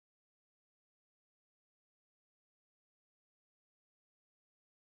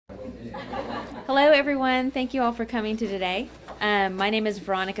Hello, everyone. Thank you all for coming to today. My name is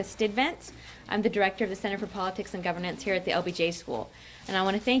Veronica Stidvent. I'm the director of the Center for Politics and Governance here at the LBJ School. And I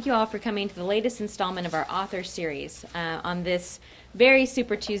want to thank you all for coming to the latest installment of our author series on this very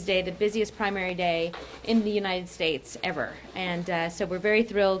Super Tuesday, the busiest primary day in the United States ever. And so we're very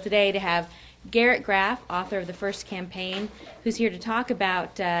thrilled today to have Garrett Graff, author of The First Campaign, who's here to talk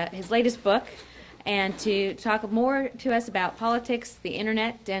about his latest book and to talk more to us about politics, the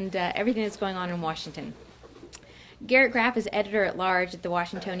internet, and everything that's going on in Washington. Garrett Graff is editor-at-large at the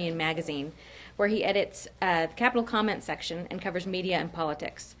Washingtonian magazine, where he edits the Capital Comment section and covers media and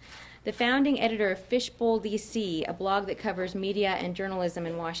politics. The founding editor of Fishbowl DC, a blog that covers media and journalism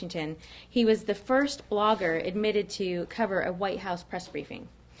in Washington, he was the first blogger admitted to cover a White House press briefing.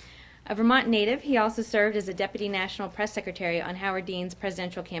 A Vermont native, he also served as a deputy national press secretary on Howard Dean's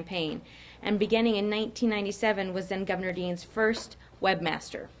presidential campaign, and beginning in 1997 was then Governor Dean's first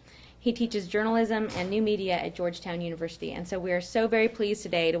webmaster. He teaches journalism and new media at Georgetown University, and so we are so very pleased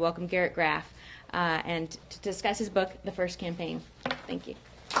today to welcome Garrett Graff and to discuss his book, The First Campaign. Thank you.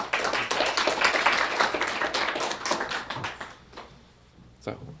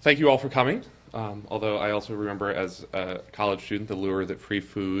 So, thank you all for coming. Although I also remember as a college student the lure that free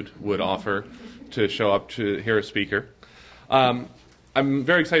food would offer to show up to hear a speaker. I'm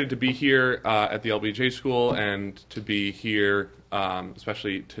very excited to be here at the LBJ School and to be here,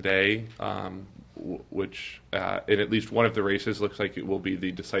 especially today, which in at least one of the races looks like it will be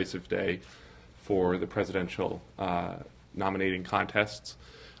the decisive day for the presidential nominating contests.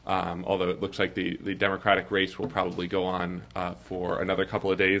 Although it looks like the Democratic race will probably go on for another couple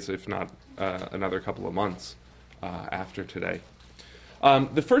of days, if not another couple of months after today.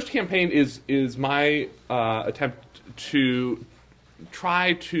 The first campaign is my attempt to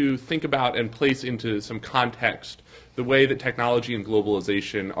try to think about and place into some context the way that technology and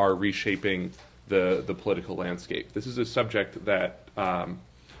globalization are reshaping the political landscape. This is a subject that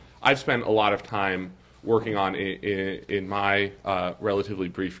I've spent a lot of time working on in my relatively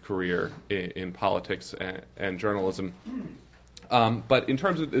brief career in politics and journalism. But in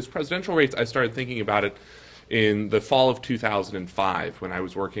terms of this presidential race, I started thinking about it in the fall of 2005 when I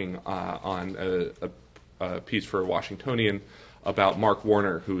was working on a piece for Washingtonian about Mark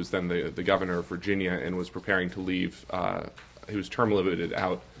Warner, who was then the governor of Virginia and was preparing to leave. He was term limited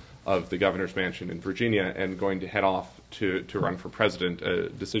out of the governor's mansion in Virginia and going to head off to run for president, a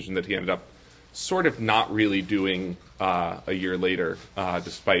decision that he ended up sort of not really doing a year later,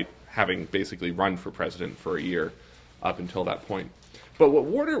 despite having basically run for president for a year up until that point. But what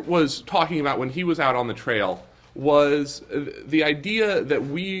Warner was talking about when he was out on the trail was the idea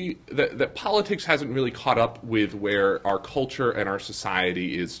that that politics hasn't really caught up with where our culture and our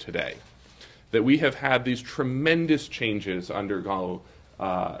society is today. That we have had these tremendous changes undergo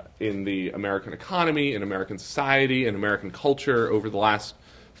in the American economy, in American society, in American culture over the last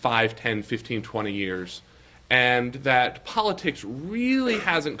 5, 10, 15, 20 years, and that politics really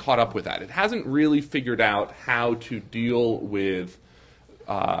hasn't caught up with that. It hasn't really figured out how to deal with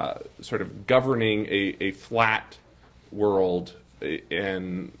sort of governing a flat world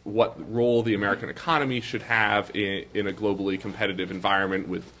and what role the American economy should have in a globally competitive environment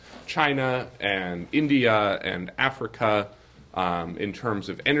with China and India and Africa, in terms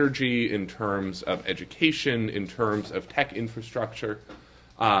of energy, in terms of education, in terms of tech infrastructure.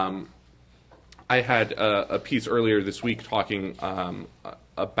 I had a piece earlier this week talking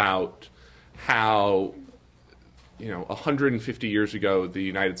about how 150 years ago, the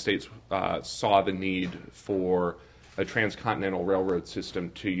United States saw the need for a transcontinental railroad system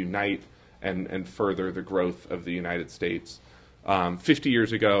to unite and further the growth of the United States. 50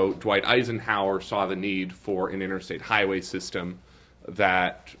 years ago, Dwight Eisenhower saw the need for an interstate highway system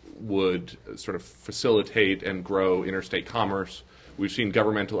that would sort of facilitate and grow interstate commerce. We've seen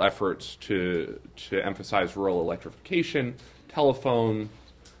governmental efforts to emphasize rural electrification, telephone,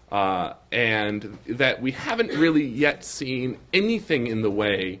 and that we haven't really yet seen anything in the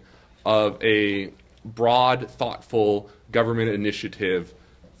way of a broad, thoughtful government initiative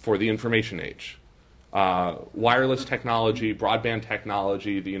for the information age. Wireless technology, broadband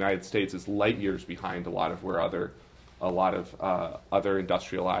technology, the United States is light years behind a lot of other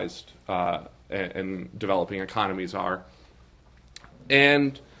industrialized and developing economies are.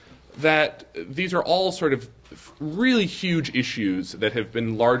 And that these are all sort of really huge issues that have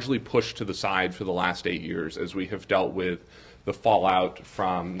been largely pushed to the side for the last 8 years as we have dealt with the fallout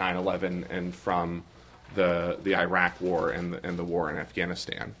from 9/11 and from the Iraq War and the war in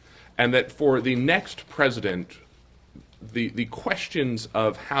Afghanistan. And that for the next president, the questions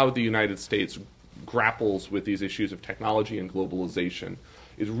of how the United States grapples with these issues of technology and globalization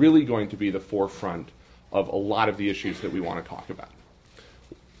is really going to be the forefront of a lot of the issues that we want to talk about.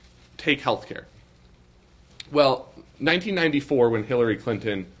 Take healthcare. Well, 1994, when Hillary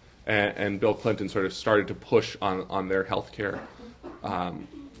Clinton and Bill Clinton sort of started to push on their healthcare,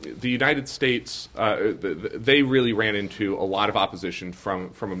 the United States, they really ran into a lot of opposition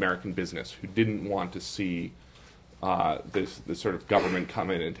from American business who didn't want to see this sort of government come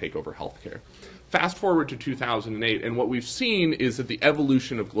in and take over healthcare. Fast forward to 2008, and what we've seen is that the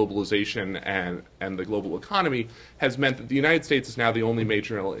evolution of globalization and the global economy has meant that the United States is now the only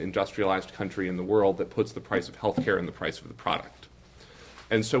major industrialized country in the world that puts the price of healthcare in the price of the product.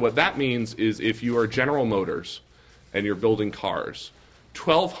 And so what that means is if you are General Motors and you're building cars,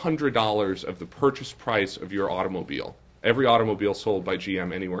 $1,200 of the purchase price of your automobile, every automobile sold by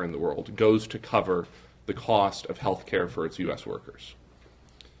GM anywhere in the world, goes to cover the cost of health care for its U.S. workers.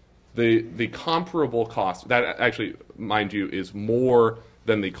 The comparable cost, that actually, mind you, is more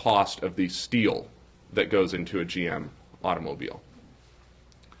than the cost of the steel that goes into a GM automobile.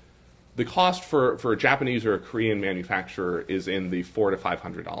 The cost for a Japanese or a Korean manufacturer is in the $400 to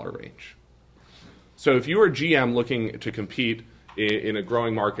 $500 range. So if you are GM looking to compete in a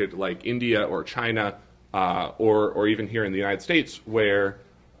growing market like India or China, or even here in the United States, where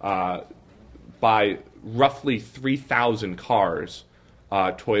by roughly 3,000 cars,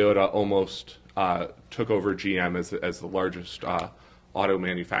 Toyota almost took over GM as the largest auto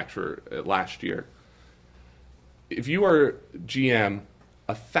manufacturer last year. If you are GM,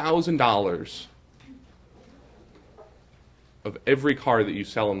 $1,000 of every car that you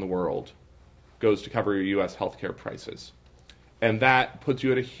sell in the world goes to cover your U.S. healthcare prices. And that puts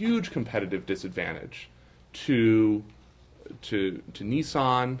you at a huge competitive disadvantage to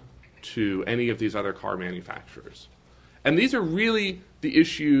Nissan, to any of these other car manufacturers. And these are really the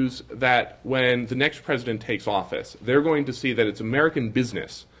issues that when the next president takes office, they're going to see that it's American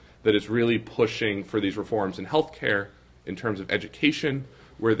business that is really pushing for these reforms in healthcare, in terms of education,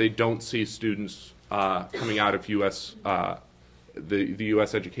 where they don't see students coming out of the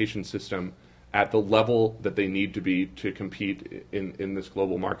U.S. education system at the level that they need to be to compete in this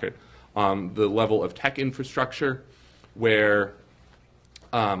global market. The level of tech infrastructure, where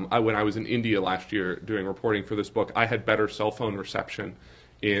when I was in India last year doing reporting for this book, I had better cell phone reception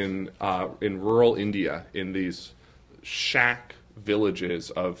in rural India, in these shack villages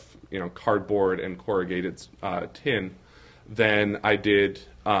of cardboard and corrugated tin, than I did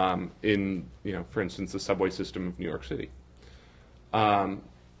in for instance, the subway system of New York City.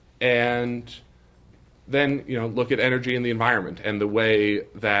 And then look at energy and the environment and the way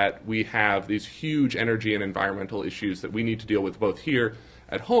that we have these huge energy and environmental issues that we need to deal with both here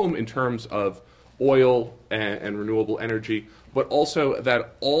at home in terms of oil and renewable energy, but also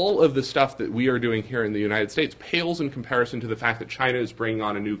that all of the stuff that we are doing here in the United States pales in comparison to the fact that China is bringing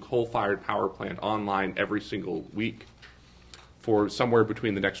on a new coal-fired power plant online every single week for somewhere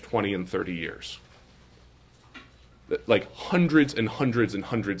between the next 20 and 30 years. Like hundreds and hundreds and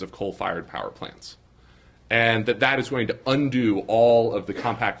hundreds of coal-fired power plants. And that is going to undo all of the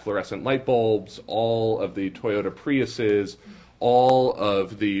compact fluorescent light bulbs, all of the Toyota Priuses, all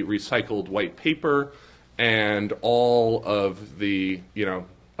of the recycled white paper, and all of the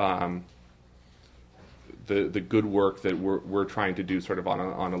the good work that we're trying to do sort of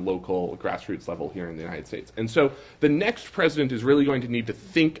on a local grassroots level here in the United States. And so the next president is really going to need to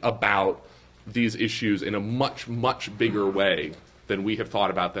think about these issues in a much, much bigger way than we have thought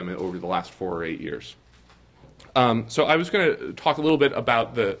about them over the last 4 or 8 years. So I was going to talk a little bit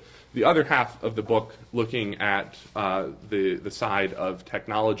about the other half of the book, looking at the side of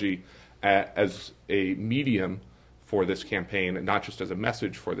technology as a medium for this campaign, and not just as a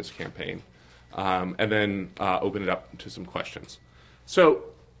message for this campaign, and then open it up to some questions. So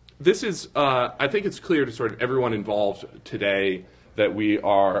this is, I think it's clear to sort of everyone involved today that we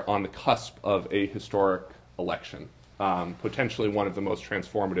are on the cusp of a historic election, potentially one of the most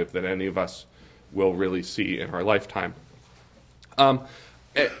transformative that any of us will really see in our lifetime. And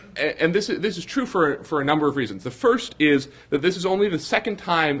this is true for a number of reasons. The first is that this is only the second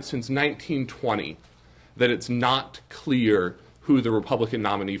time since 1920 that it's not clear who the Republican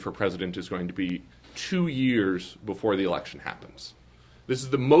nominee for president is going to be 2 years before the election happens. This is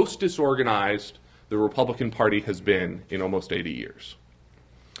the most disorganized the Republican Party has been in almost 80 years.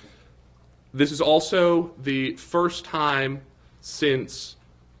 This is also the first time since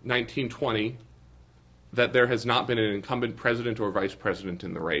 1920 that there has not been an incumbent president or vice president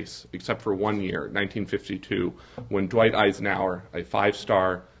in the race, except for 1 year, 1952, when Dwight Eisenhower, a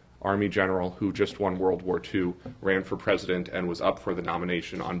 5-star Army general who just won World War II, ran for president and was up for the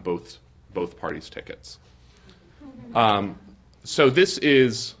nomination on both parties' tickets. So this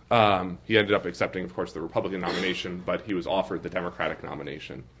is, he ended up accepting, of course, the Republican nomination, but he was offered the Democratic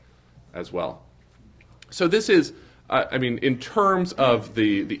nomination as well. So this is, I mean, in terms of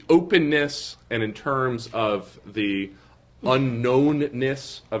the openness and in terms of the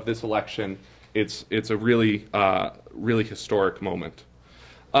unknownness of this election, it's a really, really historic moment.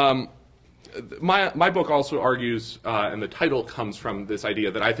 My book also argues, and the title comes from this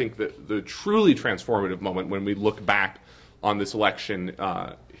idea that I think that the truly transformative moment when we look back on this election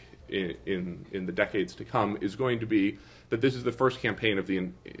in the decades to come is going to be that this is the first campaign of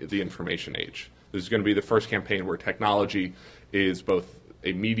the information age. This is going to be the first campaign where technology is both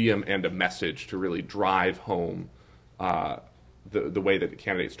a medium and a message to really drive home the way that the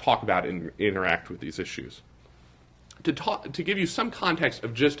candidates talk about and interact with these issues. To give you some context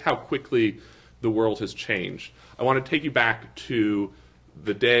of just how quickly the world has changed, I want to take you back to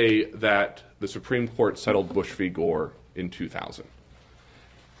the day that the Supreme Court settled Bush v. Gore in 2000.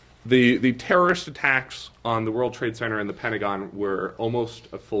 The terrorist attacks on the World Trade Center and the Pentagon were almost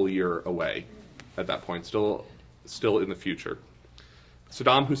a full year away at that point, still in the future.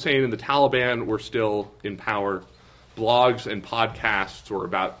 Saddam Hussein and the Taliban were still in power. Blogs and podcasts were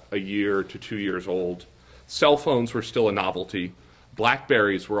about a year to 2 years old. Cell phones were still a novelty.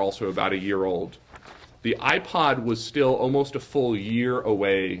 Blackberries were also about a year old. The iPod was still almost a full year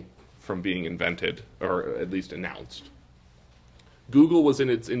away from being invented, or at least announced. Google was in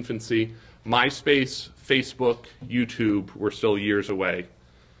its infancy. MySpace, Facebook, YouTube were still years away.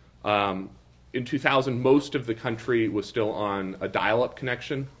 In 2000, most of the country was still on a dial-up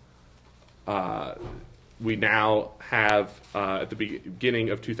connection. We now have, at the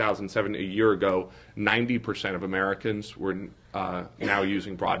beginning of 2007, a year ago, 90% of Americans were now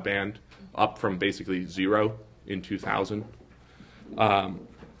using broadband, up from basically 0 in 2000.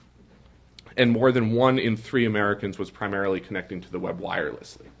 And more than 1 in 3 Americans was primarily connecting to the web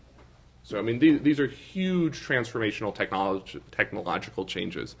wirelessly. So, I mean, these are huge transformational technological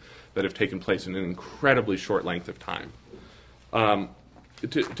changes that have taken place in an incredibly short length of time.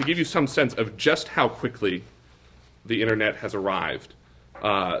 To give you some sense of just how quickly the internet has arrived,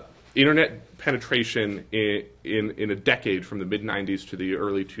 internet penetration in a decade from the mid-90s to the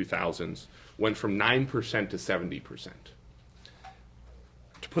early 2000s went from 9% to 70%.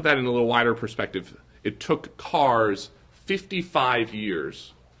 To put that in a little wider perspective, it took cars 55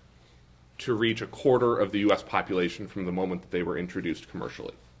 years to reach a quarter of the U.S. population from the moment that they were introduced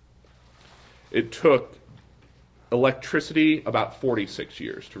commercially. It took electricity about 46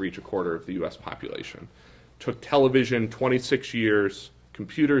 years to reach a quarter of the U.S. population. It took television 26 years,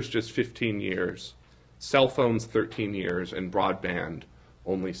 computers just 15 years, cell phones 13 years, and broadband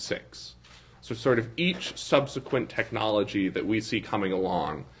only 6. So sort of each subsequent technology that we see coming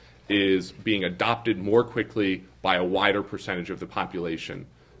along is being adopted more quickly by a wider percentage of the population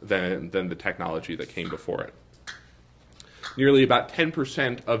than the technology that came before it. Nearly about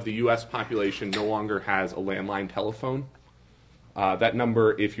 10% of the U.S. population no longer has a landline telephone. That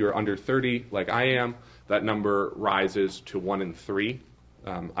number, if you're under 30, like I am, that number rises to 1 in 3.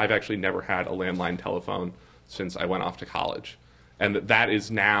 I've actually never had a landline telephone since I went off to college. And that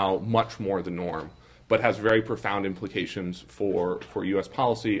is now much more the norm, but has very profound implications for U.S.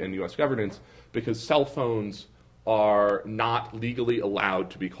 policy and U.S. governance, because cell phones are not legally allowed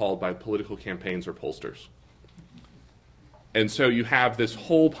to be called by political campaigns or pollsters. And so you have this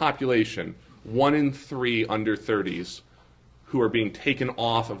whole population, 1 in 3 under 30s, who are being taken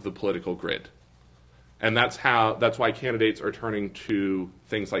off of the political grid. And that's why candidates are turning to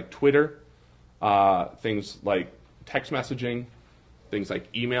things like Twitter, things like text messaging, things like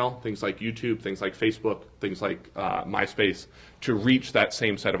email, things like YouTube, things like Facebook, things like MySpace, to reach that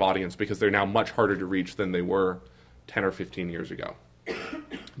same set of audience, because they're now much harder to reach than they were 10 or 15 years ago.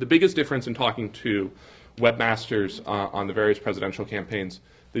 The biggest difference in talking to webmasters on the various presidential campaigns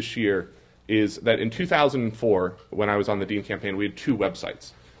this year is that in 2004, when I was on the Dean campaign, we had 2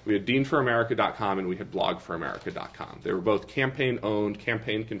 websites. We had deanforamerica.com and we had blogforamerica.com. They were both campaign-owned,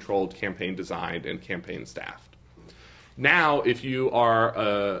 campaign-controlled, campaign-designed, and campaign-staffed. Now, if you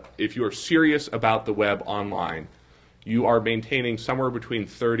are serious about the web online, you are maintaining somewhere between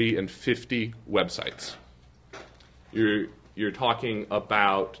 30 and 50 websites. You're talking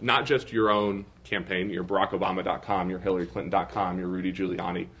about not just your own campaign, your BarackObama.com, your HillaryClinton.com, your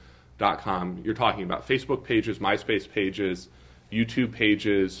RudyGiuliani.com. You're talking about Facebook pages, MySpace pages, YouTube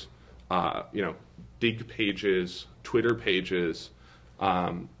pages, Dig pages, Twitter pages,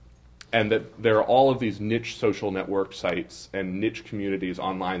 and that there are all of these niche social network sites and niche communities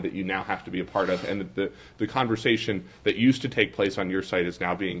online that you now have to be a part of, and that the conversation that used to take place on your site is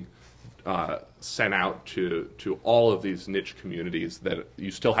now being sent out to all of these niche communities that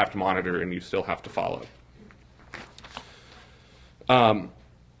you still have to monitor and you still have to follow.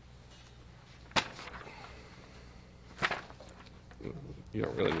 You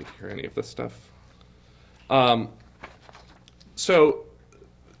don't really need to hear any of this stuff. So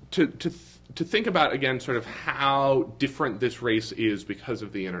to think about, again, sort of how different this race is because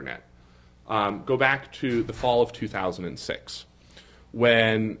of the internet, go back to the fall of 2006,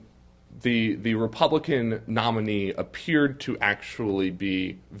 when the Republican nominee appeared to actually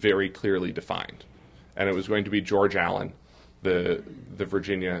be very clearly defined. And it was going to be George Allen, the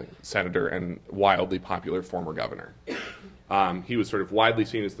Virginia senator and wildly popular former governor. He was sort of widely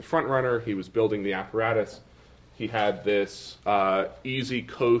seen as the front runner. He was building the apparatus. He had this easy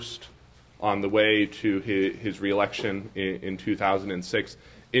coast on the way to his reelection in 2006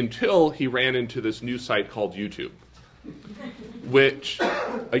 until he ran into this new site called YouTube, which,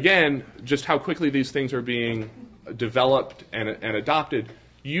 again, just how quickly these things are being developed and adopted.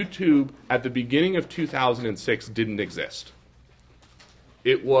 YouTube, at the beginning of 2006, didn't exist.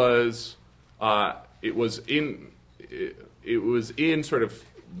 It was in sort of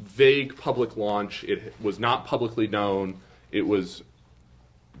vague public launch. It was not publicly known. It was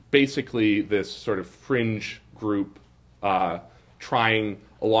basically this sort of fringe group trying,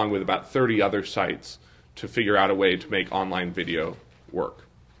 along with about 30 other sites, to figure out a way to make online video work.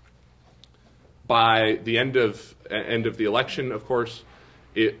 By the end of the election, of course,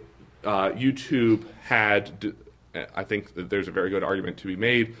 YouTube had, I think that there's a very good argument to be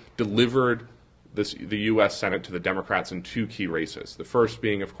made, delivered the U.S. Senate to the Democrats in two key races. The first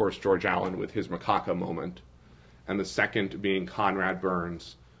being, of course, George Allen with his macaca moment, and the second being Conrad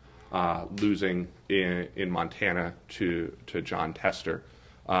Burns losing in Montana to John Tester.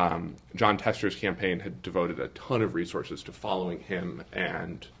 John Tester's campaign had devoted a ton of resources to following him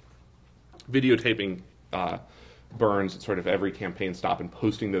and videotaping Burns at sort of every campaign stop and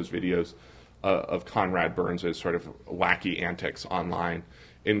posting those videos of Conrad Burns' sort of wacky antics online,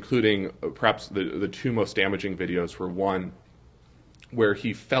 including perhaps the two most damaging videos were one where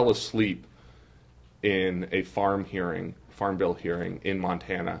he fell asleep in a farm bill hearing in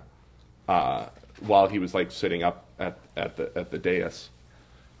Montana while he was like sitting up at the dais.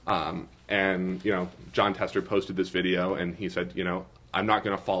 And, you know, John Tester posted this video and he said, you know, I'm not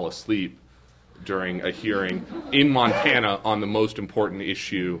going to fall asleep during a hearing in Montana on the most important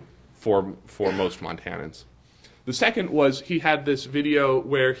issue for most Montanans. The second was he had this video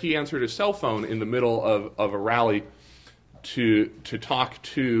where he answered his cell phone in the middle of a rally to talk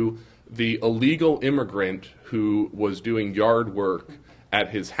to the illegal immigrant who was doing yard work at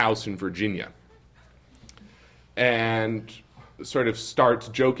his house in Virginia, and sort of starts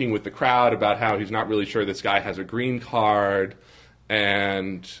joking with the crowd about how he's not really sure this guy has a green card,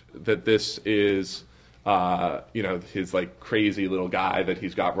 and that this is you know, his like crazy little guy that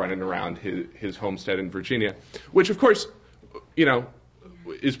he's got running around his homestead in Virginia, which of course, you know,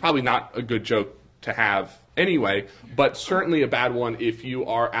 is probably not a good joke to have anyway, but certainly a bad one if you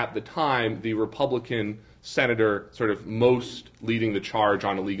are at the time the Republican senator sort of most leading the charge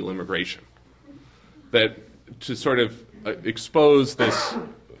on illegal immigration. That to sort of expose this,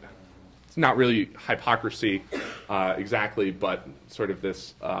 it's not really hypocrisy exactly, but sort of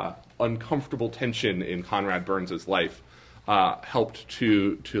this uncomfortable tension in Conrad Burns' life helped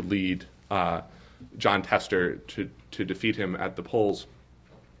to lead John Tester to defeat him at the polls.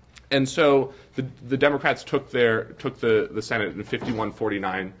 And so the Democrats took the Senate in a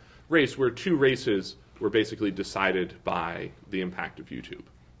 51-49 race, where two races were basically decided by the impact of YouTube.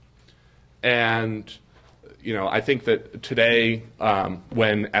 And you know, I think that today,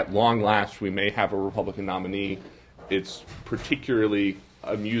 when at long last we may have a Republican nominee, it's particularly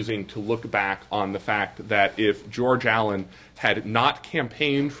amusing to look back on the fact that if George Allen had not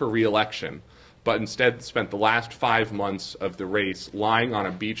campaigned for re-election, but instead spent the last 5 months of the race lying on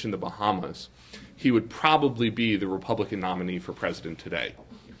a beach in the Bahamas, he would probably be the Republican nominee for president today.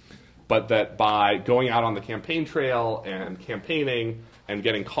 But that by going out on the campaign trail and campaigning and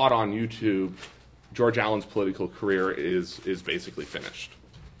getting caught on YouTube, George Allen's political career is basically finished.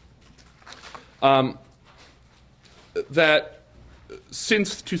 That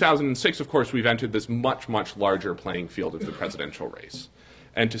since 2006, of course, we've entered this much, much larger playing field of the presidential race.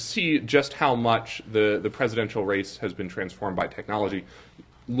 And to see just how much the presidential race has been transformed by technology,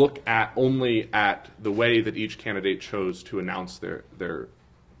 look only at the way that each candidate chose to announce that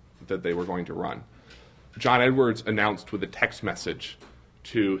they were going to run. John Edwards announced with a text message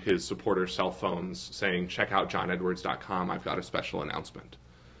to his supporters' cell phones saying, check out johnedwards.com, I've got a special announcement,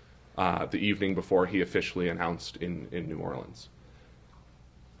 the evening before he officially announced in New Orleans.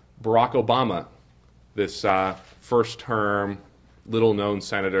 Barack Obama, this first-term, little-known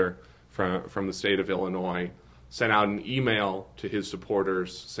senator from the state of Illinois, sent out an email to his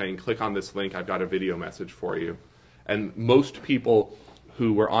supporters saying, click on this link, I've got a video message for you. And most people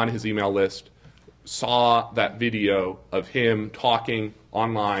who were on his email list saw that video of him talking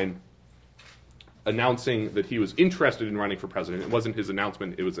online, announcing that he was interested in running for president. It wasn't his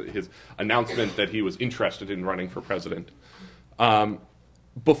announcement, it was his announcement that he was interested in running for president.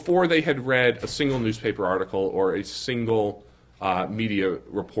 Before they had read a single newspaper article or a single media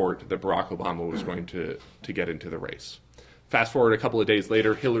report that Barack Obama was going to get into the race. Fast forward a couple of days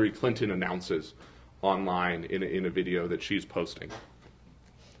later, Hillary Clinton announces online in a video that she's posting.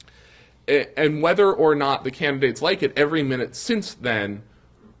 And whether or not the candidates like it, every minute since then,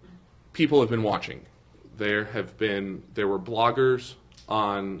 people have been watching. There were bloggers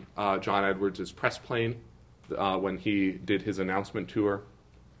on John Edwards' press plane when he did his announcement tour.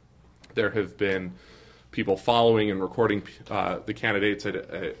 There have been people following and recording the candidates at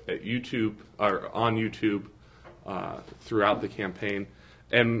YouTube or on YouTube throughout the campaign,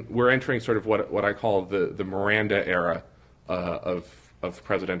 and we're entering sort of what I call the Miranda era of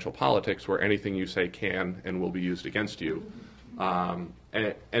presidential politics, where anything you say can and will be used against you.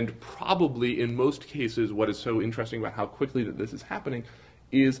 And probably in most cases, what is so interesting about how quickly that this is happening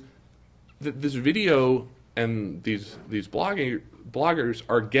is that this video and these bloggers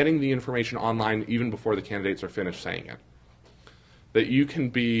are getting the information online even before the candidates are finished saying it. That you can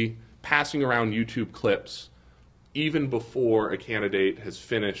be passing around YouTube clips even before a candidate has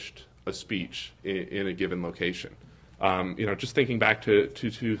finished a speech in a given location. Just thinking back to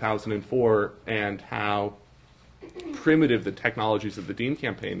 2004 and how primitive the technologies that the Dean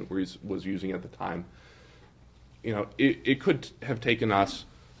campaign was using at the time, it could have taken us,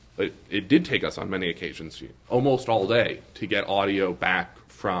 it did take us on many occasions, almost all day, to get audio back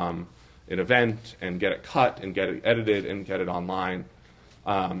from an event and get it cut and get it edited and get it online.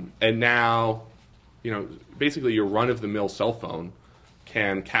 And now, basically your run-of-the-mill cell phone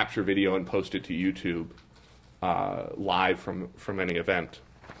can capture video and post it to YouTube live from any event.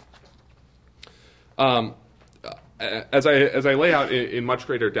 As I lay out in much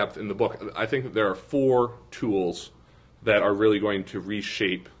greater depth in the book, I think that there are 4 tools that are really going to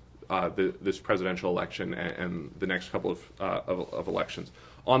reshape this presidential election and the next couple of elections.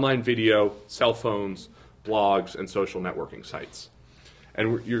 Online video, cell phones, blogs, and social networking sites.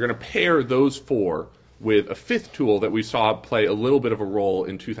 And you're going to pair those 4 with a 5th tool that we saw play a little bit of a role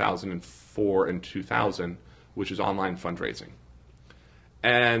in 2004 and 2000, which is online fundraising.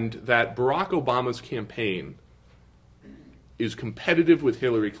 And that Barack Obama's campaign is competitive with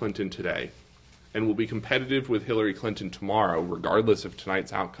Hillary Clinton today and will be competitive with Hillary Clinton tomorrow, regardless of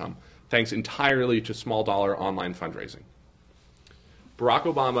tonight's outcome, thanks entirely to small dollar online fundraising. Barack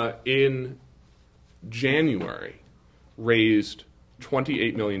Obama in January raised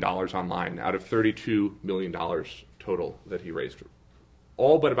 $28 million online out of $32 million total that he raised.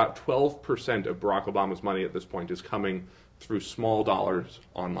 All but about 12% of Barack Obama's money at this point is coming through small dollars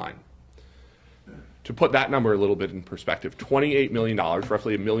online. To put that number a little bit in perspective, $28 million,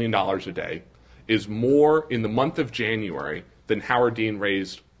 roughly $1 million a day, is more in the month of January than Howard Dean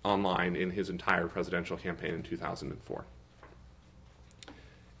raised online in his entire presidential campaign in 2004.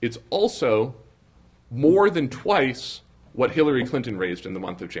 It's also more than twice what Hillary Clinton raised in the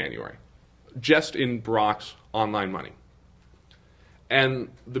month of January, just in Barack's online money. And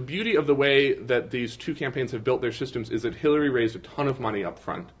the beauty of the way that these 2 campaigns have built their systems is that Hillary raised a ton of money up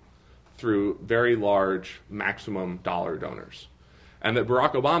front through very large maximum dollar donors. And that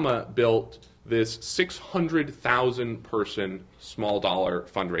Barack Obama built this 600,000 person small dollar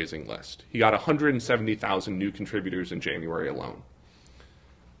fundraising list. He got 170,000 new contributors in January alone.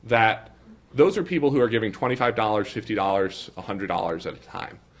 That those are people who are giving $25, $50, $100 at a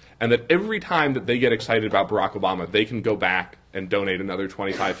time. And that every time that they get excited about Barack Obama, they can go back and donate another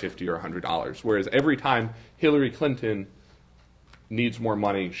 $25, $50, or $100. Whereas every time Hillary Clinton needs more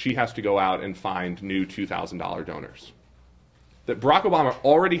money, she has to go out and find new $2,000 donors. That Barack Obama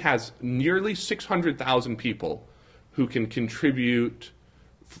already has nearly 600,000 people who can contribute,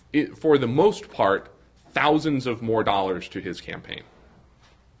 for the most part, thousands of more dollars to his campaign.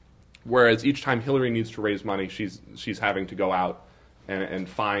 Whereas each time Hillary needs to raise money, she's having to go out and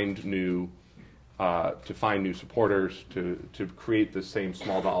find new supporters to create the same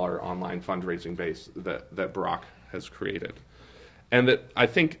small dollar online fundraising base that Barack has created. And that I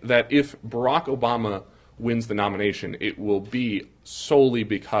think that if Barack Obama wins the nomination, it will be solely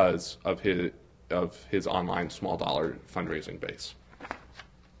because of his online small dollar fundraising base.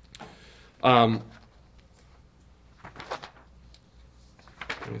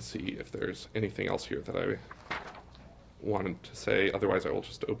 Let me see if there's anything else here that I wanted to say. Otherwise, I will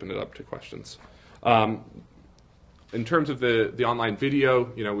just open it up to questions. In terms of the online video,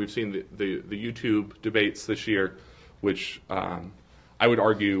 we've seen the YouTube debates this year, which I would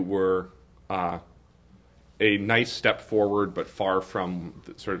argue were a nice step forward, but far from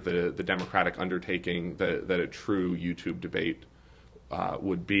the democratic undertaking that a true YouTube debate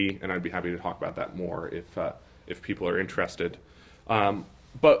would be. And I'd be happy to talk about that more if people are interested.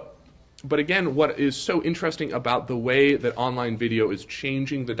 But again, what is so interesting about the way that online video is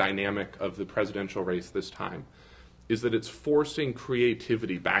changing the dynamic of the presidential race this time is that it's forcing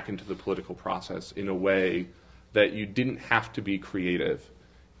creativity back into the political process in a way that you didn't have to be creative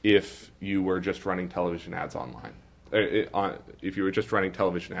if you were just running television ads online, if you were just running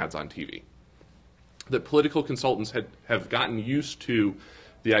television ads on TV. That political consultants have gotten used to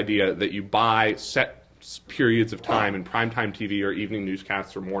the idea that you buy set periods of time in primetime TV or evening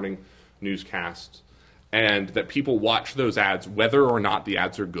newscasts or morning newscasts, and that people watch those ads whether or not the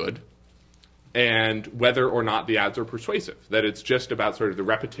ads are good and whether or not the ads are persuasive. That it's just about sort of the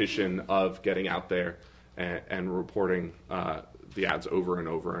repetition of getting out there and reporting the ads over and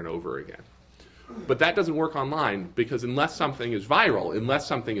over and over again. But that doesn't work online, because unless something is viral, unless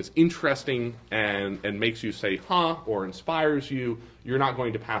something is interesting and makes you say, huh, or inspires you, you're not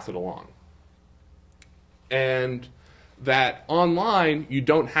going to pass it along. And that online, you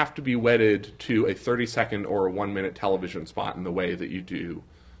don't have to be wedded to a 30-second or a 1-minute television spot in the way that you do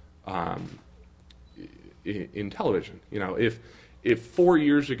in television. If 4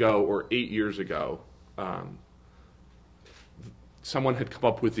 years ago or 8 years ago, someone had come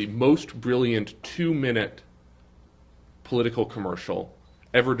up with the most brilliant 2-minute political commercial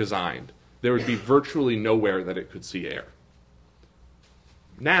ever designed, there would be virtually nowhere that it could see air.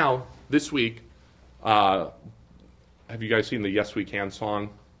 Now, this week, have you guys seen the Yes We Can song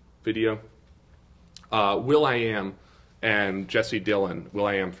video? will.i.am and Jesse Dillon,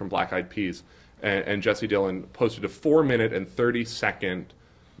 will.i.am from Black Eyed Peas, and Jesse Dillon posted a 4-minute and 30-second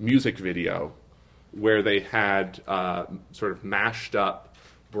music video where they had sort of mashed up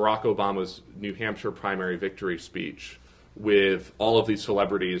Barack Obama's New Hampshire primary victory speech with all of these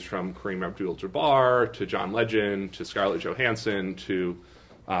celebrities, from Kareem Abdul-Jabbar to John Legend to Scarlett Johansson to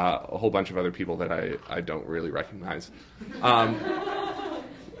a whole bunch of other people that I don't really recognize,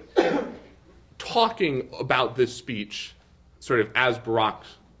 talking about this speech sort of as Barack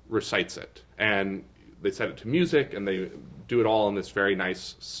recites it. And they set it to music, and they do it all in this very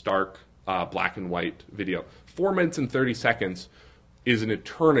nice, stark, black and white video. 4 minutes and 30 seconds is an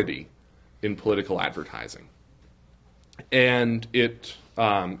eternity in political advertising. And it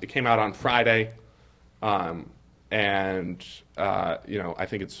came out on Friday, and I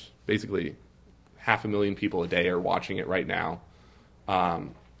think it's basically 500,000 people a day are watching it right now,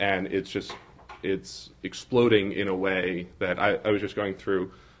 and it's exploding in a way that I was just going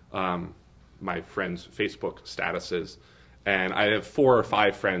through my friends' Facebook statuses, and I have 4 or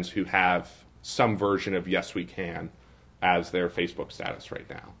 5 friends who have some version of Yes We Can as their Facebook status right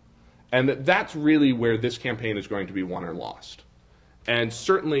now. And that's really where this campaign is going to be won or lost. And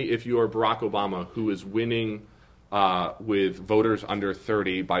certainly if you are Barack Obama, who is winning with voters under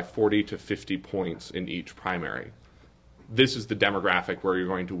 30 by 40 to 50 points in each primary, this is the demographic where you're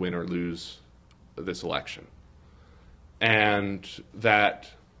going to win or lose this election. And that,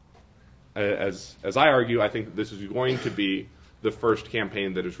 as I argue, I think this is going to be the first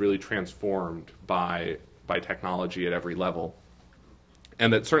campaign that is really transformed by technology at every level.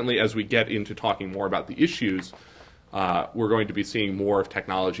 And that certainly as we get into talking more about the issues, we're going to be seeing more of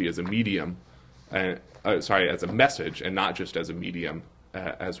technology as a medium, as a message, and not just as a medium,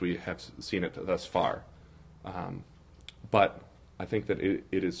 as we have seen it thus far. But I think that it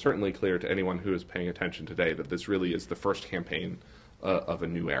is certainly clear to anyone who is paying attention today that this really is the first campaign of a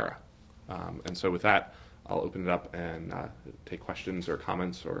new era. And so with that, I'll open it up and take questions or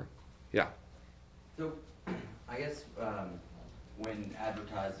comments or, yeah. So I guess when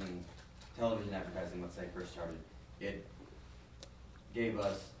advertising, television advertising, let's say, first started, it gave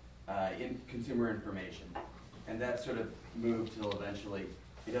us consumer information. And that sort of moved till eventually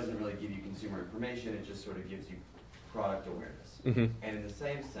it doesn't really give you consumer information, it just sort of gives you product awareness. Mm-hmm. And in the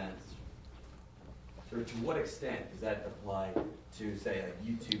same sense, sort of to what extent does that apply to, say, a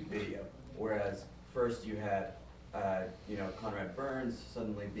YouTube video? Whereas first you had, Conrad Burns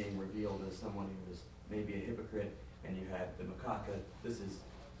suddenly being revealed as someone who was maybe a hypocrite, and you had the macaca. This is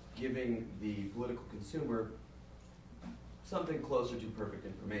giving the political consumer something closer to perfect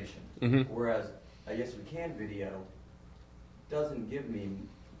information. Mm-hmm. Whereas a Yes We Can video doesn't give me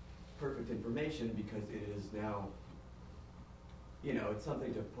perfect information because it is now you know, it's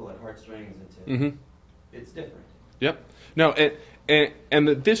something to pull at heartstrings and to, it's different. Yep. No, and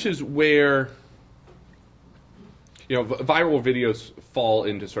this is where, you know, viral videos fall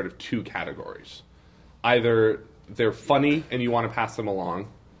into sort of two categories. Either they're funny and you want to pass them along,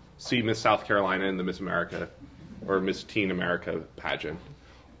 see Miss South Carolina in the Miss America or Miss Teen America pageant,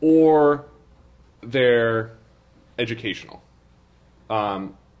 or they're educational.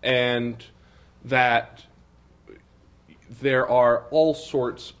 And that there are all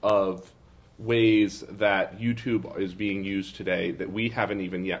sorts of ways that YouTube is being used today that we haven't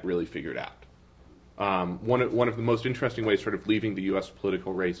even yet really figured out. One of the most interesting ways, sort of leaving the U.S.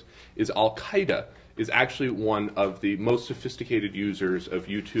 political race, is Al-Qaeda is actually one of the most sophisticated users of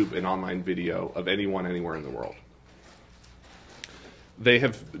YouTube and online video of anyone anywhere in the world. They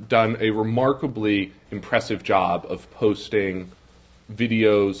have done a remarkably impressive job of posting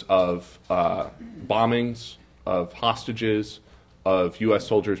videos of bombings, of hostages, of U.S.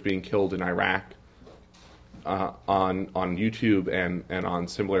 soldiers being killed in Iraq on YouTube and on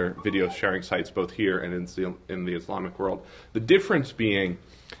similar video sharing sites both here and in the Islamic world. The difference being,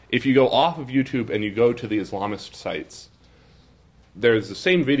 if you go off of YouTube and you go to the Islamist sites, there's the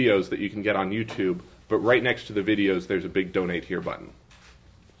same videos that you can get on YouTube, but right next to the videos there's a big donate here button.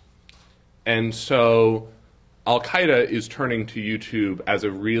 And so Al-Qaeda is turning to YouTube as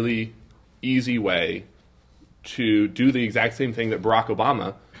a really easy way to do the exact same thing that Barack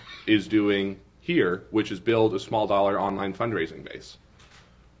Obama is doing here, which is build a small dollar online fundraising base,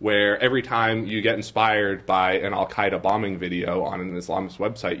 where every time you get inspired by an Al-Qaeda bombing video on an Islamist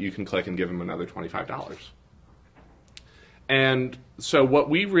website, you can click and give them another $25. And so what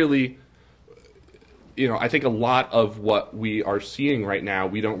we really, you know, I think a lot of what we are seeing right now,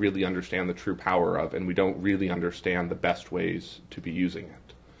 we don't really understand the true power of, and we don't really understand the best ways to be using it.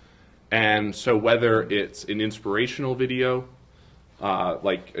 And so whether it's an inspirational video,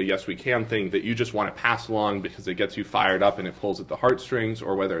 like a Yes We Can thing that you just want to pass along because it gets you fired up and it pulls at the heartstrings,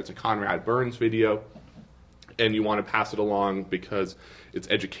 or whether it's a Conrad Burns video and you want to pass it along because it's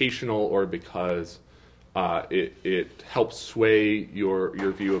educational or because it helps sway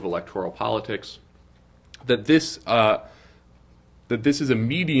your view of electoral politics, that this is a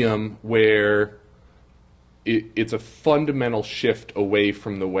medium where it's a fundamental shift away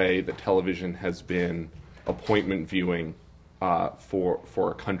from the way that television has been appointment viewing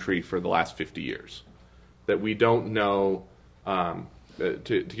for a country for the last 50 years. That we don't know,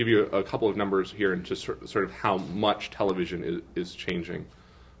 to give you a couple of numbers here and just sort of how much television is changing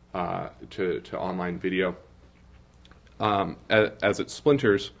to online video. As it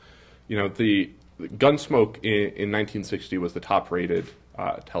splinters, you know, the Gunsmoke in 1960 was the top-rated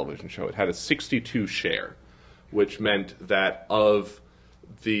television show. It had a 62 share, which meant that of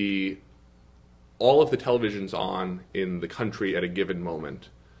all of the televisions on in the country at a given moment,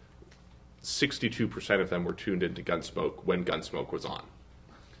 62% of them were tuned into Gunsmoke when Gunsmoke was on.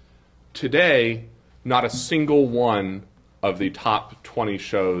 Today, not a single one of the top 20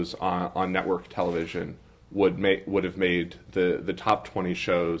 shows on network television would have made the top 20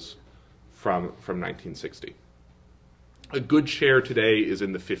 shows from 1960. A good share today is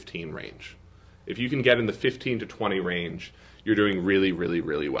in the 15 range. If you can get in the 15 to 20 range, you're doing really, really,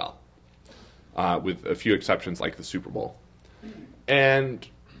 really well, with a few exceptions like the Super Bowl. And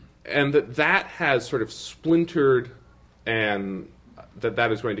that has sort of splintered, and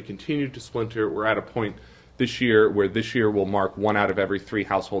that is going to continue to splinter. We're at a point this year where this year will mark 1 out of every 3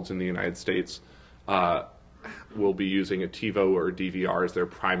 households in the United States will be using a TiVo or a DVR as their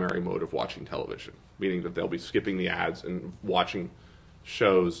primary mode of watching television, meaning that they'll be skipping the ads and watching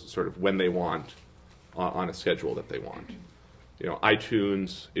shows sort of when they want on a schedule that they want. You know,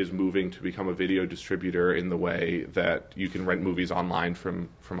 iTunes is moving to become a video distributor in the way that you can rent movies online from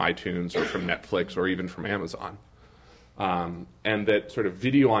iTunes or from Netflix or even from Amazon. And that sort of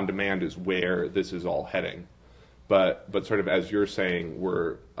video on demand is where this is all heading. But sort of as you're saying,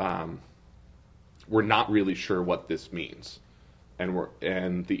 we're not really sure what this means.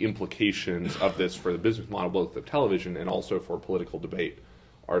 And the implications of this for the business model, both of television and also for political debate,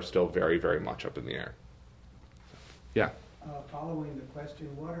 are still very, very much up in the air. Yeah. Following the question,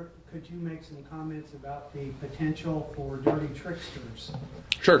 could you make some comments about the potential for dirty tricksters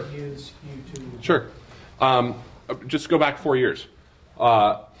Sure. to use YouTube? Sure. Just go back 4 years.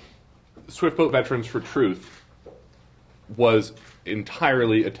 Swiftboat Veterans for Truth was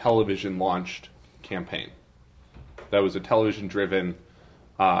entirely a television-launched campaign. That was a television-driven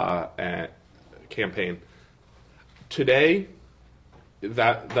campaign. Today,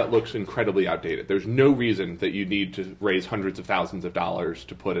 that looks incredibly outdated. There's no reason that you need to raise hundreds of thousands of dollars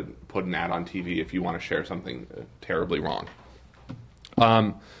to put an ad on TV if you want to share something terribly wrong.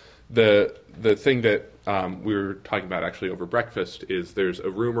 The thing that we were talking about actually over breakfast is there's a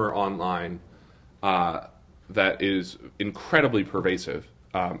rumor online that is incredibly pervasive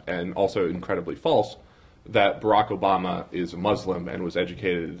and also incredibly false that Barack Obama is a Muslim and was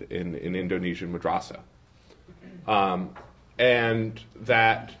educated in Indonesian madrasa. And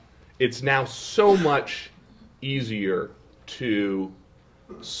that it's now so much easier to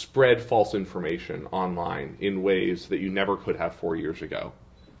spread false information online in ways that you never could have 4 years ago.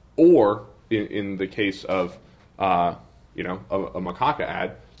 Or, in the case of a macaca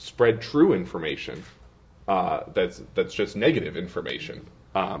ad, spread true information that's just negative information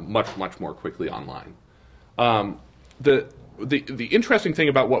much more quickly online. The interesting thing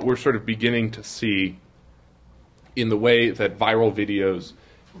about what we're sort of beginning to see in the way that viral videos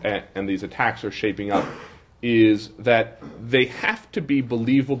and these attacks are shaping up is that they have to be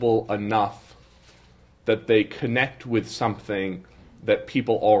believable enough that they connect with something that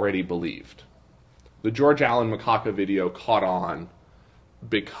people already believed. The George Allen macaca video caught on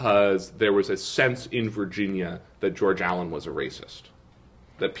because there was a sense in Virginia that George Allen was a racist,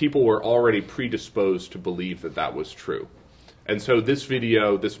 that people were already predisposed to believe that that was true. And so this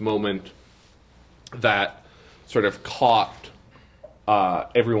video, this moment that sort of caught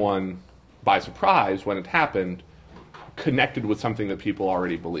everyone by surprise when it happened, connected with something that people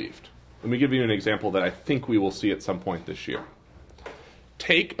already believed. Let me give you an example that I think we will see at some point this year.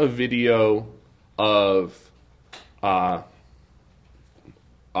 Take a video of, I'll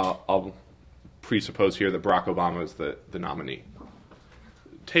presuppose here that Barack Obama is the nominee.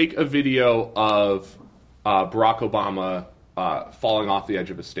 Take a video of Barack Obama falling off the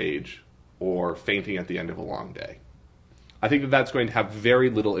edge of a stage or fainting at the end of a long day. I think that that's going to have very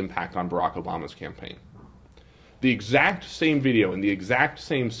little impact on Barack Obama's campaign. The exact same video in the exact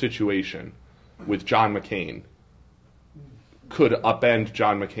same situation with John McCain could upend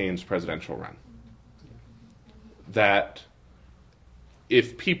John McCain's presidential run. That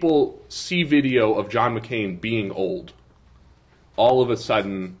if people see video of John McCain being old, all of a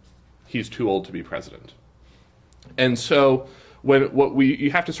sudden he's too old to be president. And so you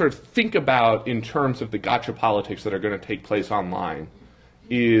have to sort of think about in terms of the gotcha politics that are going to take place online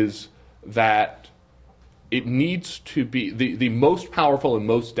is that it needs to be the most powerful and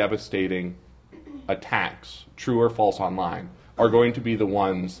most devastating attacks, true or false online, are going to be the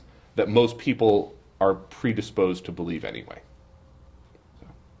ones that most people are predisposed to believe anyway. So,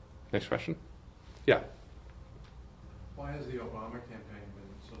 next question? Yeah. Why has the Obama campaign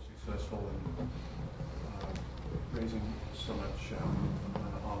been so successful in raising so much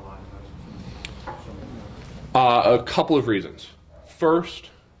online presence? A couple of reasons. First,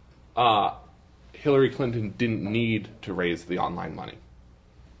 Hillary Clinton didn't need to raise the online money.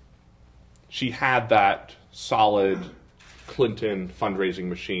 She had that solid Clinton fundraising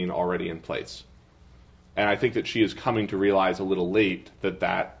machine already in place. And I think that she is coming to realize a little late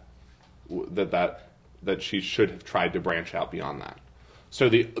that she should have tried to branch out beyond that. So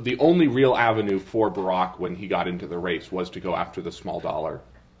the only real avenue for Barack when he got into the race was to go after the small dollar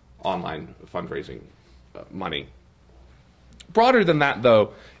online fundraising money. Broader than that,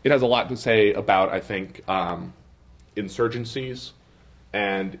 though, it has a lot to say about, I think, insurgencies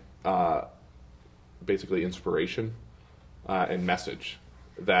and basically inspiration and message.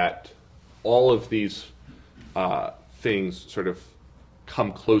 That all of these things sort of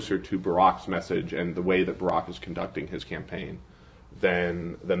come closer to Barack's message and the way that Barack is conducting his campaign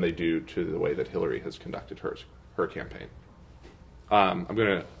than they do to the way that Hillary has conducted her campaign. I'm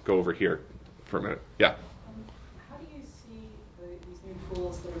going to go over here for a minute. Yeah. How do you see these new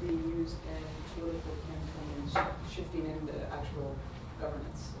tools that are being used in political campaigns shifting into actual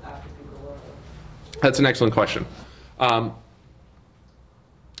governance after people are? That's an excellent question.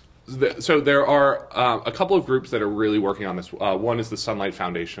 So there are a couple of groups that are really working on this. One is the Sunlight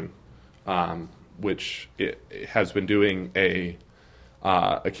Foundation, which has been doing a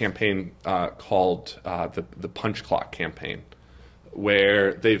campaign called the Punch Clock campaign,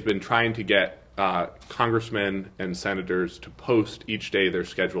 where they've been trying to get congressmen and senators to post each day their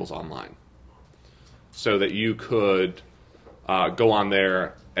schedules online, so that you could go on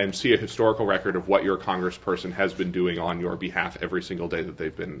there and see a historical record of what your congressperson has been doing on your behalf every single day that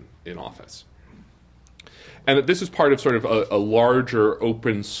they've been in office. And that this is part of sort of a larger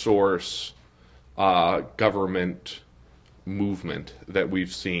open source government movement that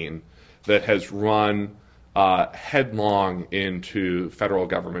we've seen that has run headlong into federal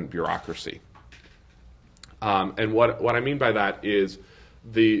government bureaucracy. And what I mean by that is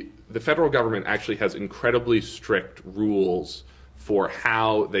the federal government actually has incredibly strict rules for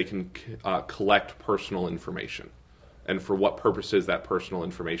how they can collect personal information and for what purposes that personal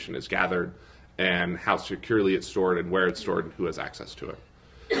information is gathered, and how securely it's stored, and where it's stored, and who has access to it.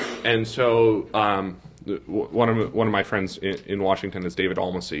 And so one of my friends in Washington is David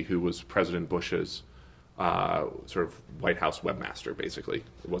Almasy, who was President Bush's sort of White House webmaster, basically.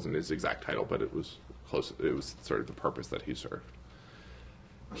 It wasn't his exact title, but it was close. It was sort of the purpose that he served.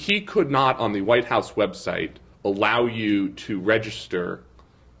 He could not, on the White House website, allow you to register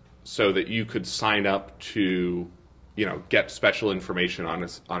so that you could sign up to, get special information on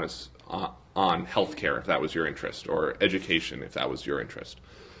healthcare if that was your interest, or education if that was your interest,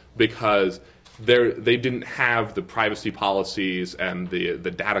 because they didn't have the privacy policies and the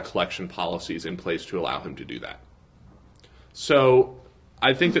data collection policies in place to allow him to do that. So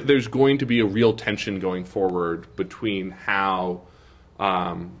I think that there's going to be a real tension going forward between how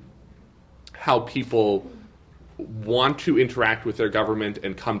people want to interact with their government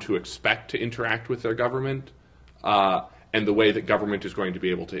and come to expect to interact with their government, and the way that government is going to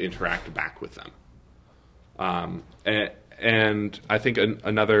be able to interact back with them. And I think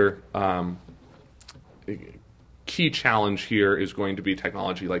another key challenge here is going to be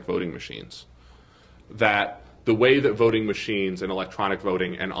technology like voting machines. That the way that voting machines and electronic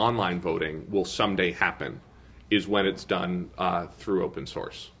voting and online voting will someday happen is when it's done through open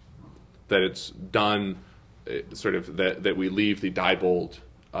source. That it's done sort of that we leave the Diebold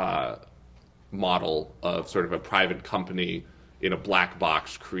model of sort of a private company in a black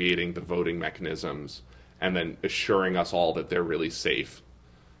box creating the voting mechanisms and then assuring us all that they're really safe.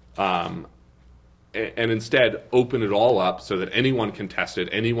 And instead open it all up so that anyone can test it,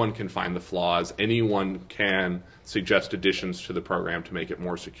 anyone can find the flaws, anyone can suggest additions to the program to make it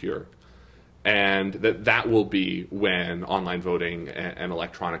more secure. And that will be when online voting and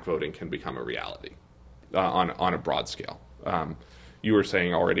electronic voting can become a reality on a broad scale. You were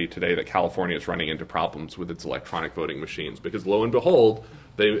saying already today that California is running into problems with its electronic voting machines because, lo and behold,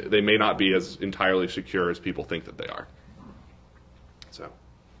 they may not be as entirely secure as people think that they are. So,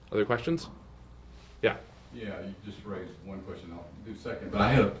 other questions? Yeah. Yeah, you just raised one question. I'll do second. But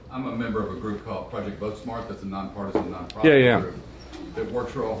I'm a member of a group called Project Vote Smart. That's a nonpartisan, nonprofit group that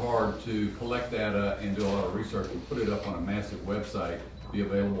works real hard to collect data and do a lot of research and put it up on a massive website, be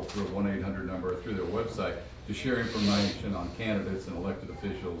available through a 1-800 number through their website to share information on candidates and elected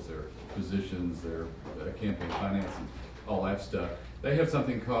officials, their positions, their campaign finance, and all that stuff. They have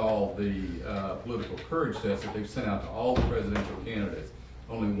something called the political courage test that they've sent out to all the presidential candidates.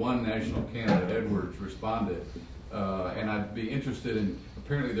 Only one national candidate, Edwards, responded, and I'd be interested in,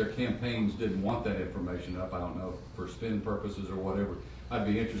 apparently their campaigns didn't want that information up, I don't know, for spin purposes or whatever. I'd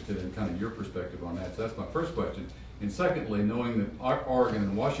be interested in kind of your perspective on that. So that's my first question. And secondly, knowing that Oregon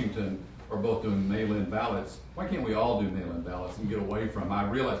and Washington are both doing mail-in ballots, why can't we all do mail-in ballots and get away from, I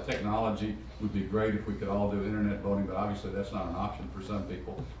realize technology would be great if we could all do internet voting, but obviously that's not an option for some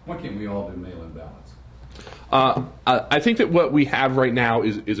people. Why can't we all do mail-in ballots? I think that what we have right now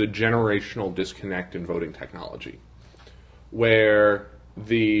is a generational disconnect in voting technology, where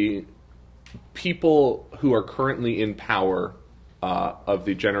the people who are currently in power, of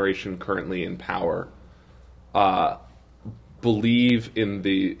the generation currently in power, believe in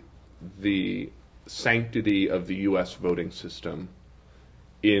the sanctity of the U.S. voting system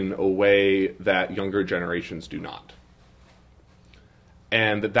in a way that younger generations do not.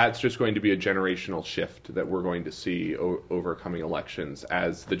 And that's just going to be a generational shift that we're going to see over coming elections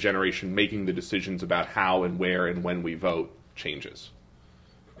as the generation making the decisions about how and where and when we vote changes.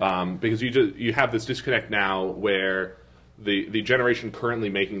 Because you have this disconnect now where the generation currently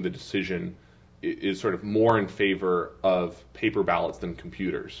making the decision is sort of more in favor of paper ballots than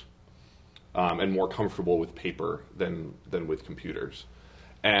computers, and more comfortable with paper than with computers.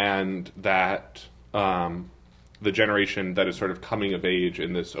 And that the generation that is sort of coming of age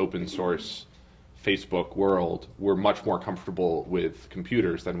in this open source Facebook world, we're much more comfortable with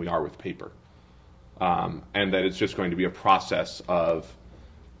computers than we are with paper. And that it's just going to be a process of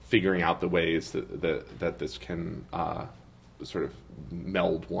figuring out the ways that this can sort of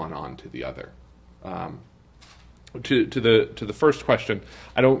meld one onto the other. To the first question,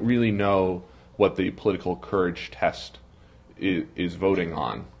 I don't really know what the political courage test is voting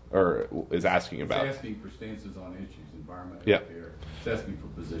on or is asking about. It's asking for stances on issues, environmental affairs. It's asking for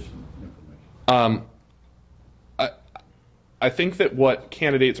position information. I think that what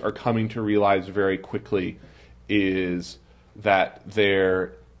candidates are coming to realize very quickly is that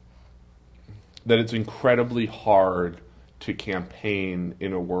it's incredibly hard to campaign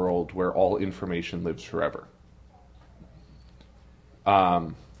in a world where all information lives forever.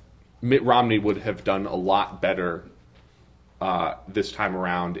 Mitt Romney would have done a lot better this time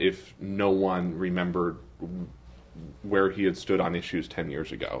around if no one remembered where he had stood on issues 10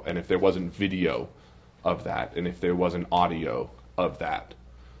 years ago, and if there wasn't video of that, and if there wasn't audio of that.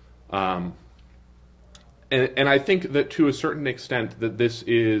 And I think that to a certain extent that this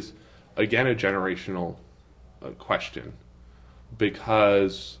is, again, a generational question,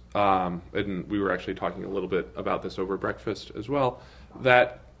 because, and we were actually talking a little bit about this over breakfast as well,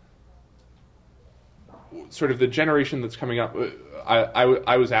 that sort of the generation that's coming up,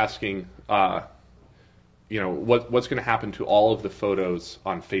 I was asking, what's going to happen to all of the photos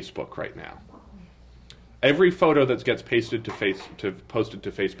on Facebook right now? Every photo that gets posted to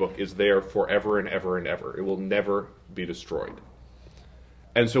Facebook is there forever and ever and ever. It will never be destroyed.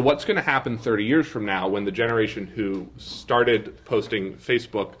 And so what's going to happen 30 years from now when the generation who started posting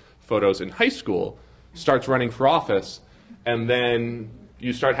Facebook photos in high school starts running for office, and then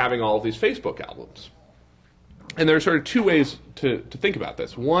you start having all of these Facebook albums? And there are sort of two ways to think about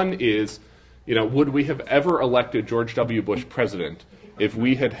this. One is, would we have ever elected George W. Bush president if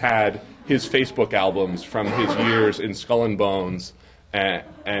we had had his Facebook albums from his years in Skull and Bones and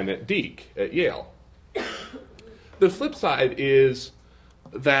at Deke, at Yale? The flip side is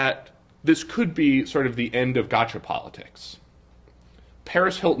that this could be sort of the end of gotcha politics.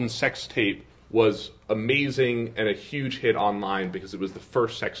 Paris Hilton's sex tape was amazing and a huge hit online because it was the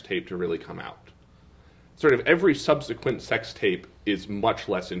first sex tape to really come out. Sort of every subsequent sex tape is much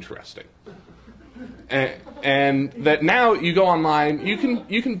less interesting. And that now you go online, you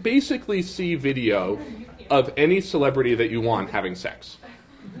can basically see video of any celebrity that you want having sex.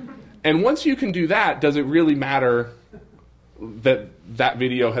 And once you can do that, does it really matter that that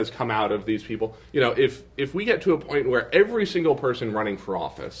video has come out of these people? If we get to a point where every single person running for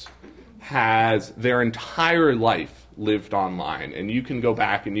office has their entire life lived online, and you can go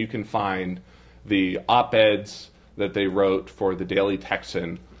back and you can find the op-eds that they wrote for the Daily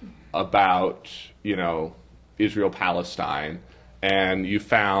Texan about, Israel-Palestine, and you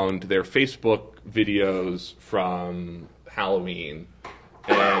found their Facebook videos from Halloween,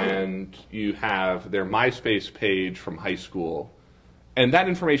 and you have their MySpace page from high school, and that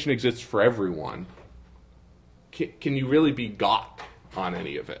information exists for everyone, can you really be got on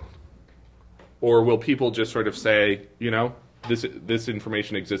any of it? Or will people just sort of say, this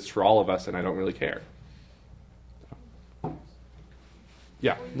information exists for all of us, and I don't really care?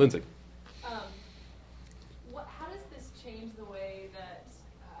 Yeah, Lindsay. How does this change the way that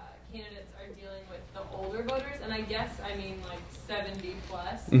candidates are dealing with the older voters? And I guess I mean like 70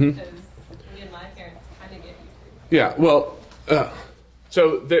 plus, because me and my parents kind of get used to it. Yeah, well,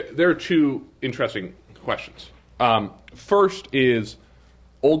 so there are two interesting questions. First is,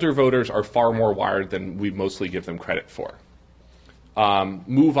 older voters are far more wired than we mostly give them credit for.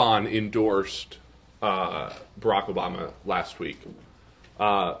 MoveOn endorsed Barack Obama last week.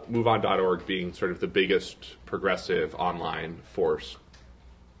 MoveOn.org being sort of the biggest progressive online force.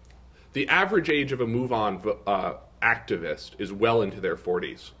 The average age of a MoveOn activist is well into their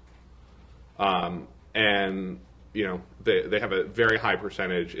 40s. And, they have a very high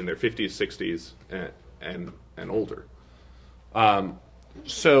percentage in their 50s, 60s, and older.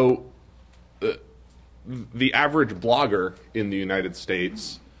 So the average blogger in the United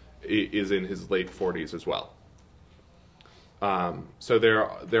States is in his late 40s as well. So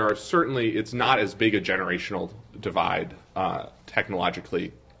there are certainly, it's not as big a generational divide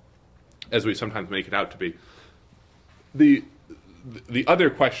technologically as we sometimes make it out to be. The other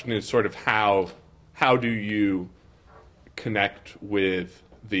question is sort of how do you connect with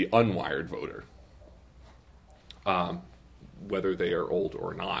the unwired voter, whether they are old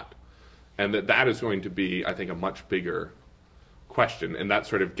or not, and that is going to be, I think, a much bigger question, and that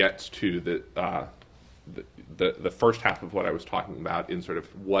sort of gets to the first half of what I was talking about in sort of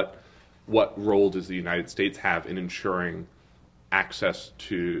what role does the United States have in ensuring access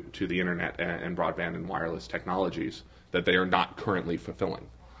to the internet and broadband and wireless technologies that they are not currently fulfilling.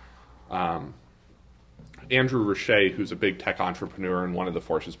 Andrew Richey, who's a big tech entrepreneur and one of the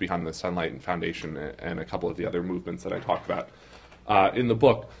forces behind the Sunlight Foundation and a couple of the other movements that I talk about in the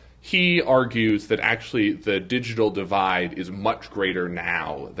book, he argues that actually the digital divide is much greater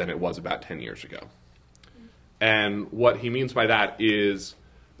now than it was about 10 years ago. And what he means by that is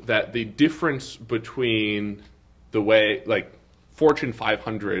that the difference between the way, like, Fortune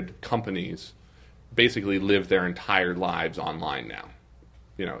 500 companies basically live their entire lives online now.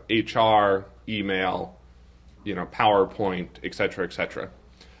 HR, email, PowerPoint, et cetera, et cetera.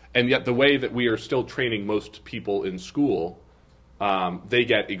 And yet the way that we are still training most people in school, they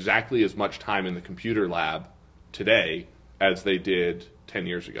get exactly as much time in the computer lab today as they did 10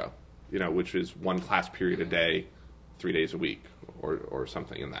 years ago, which is one class period a day, 3 days a week, or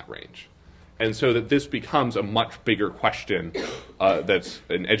something in that range. And so that this becomes a much bigger question that's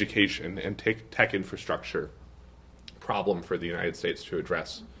an education and tech infrastructure problem for the United States to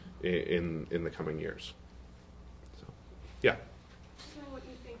address in the coming years. So, yeah. Just know what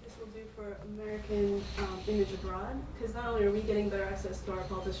you think this will do for American image abroad, because not only are we getting better access to our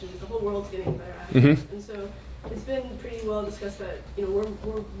politicians, the whole world's getting better access, and so it's been pretty well discussed that we're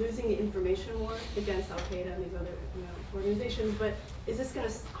losing the information war against Al Qaeda and these other organizations. But is this going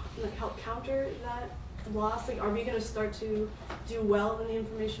to help counter that loss? Like, are we going to start to do well in the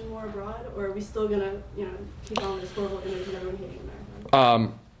information war abroad, or are we still going to keep on this horrible image of everyone hating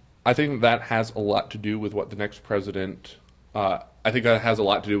America? I think that has a lot to do with what the next president. I think that has a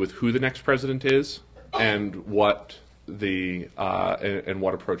lot to do with who the next president is and what and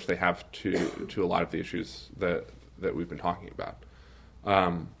what approach they have to a lot of the issues that we've been talking about.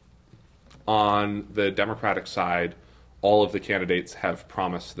 On the Democratic side, all of the candidates have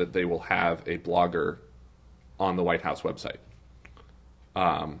promised that they will have a blogger on the White House website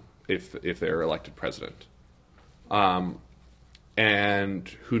if they're elected president. And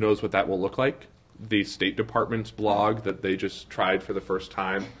who knows what that will look like. The State Department's blog that they just tried for the first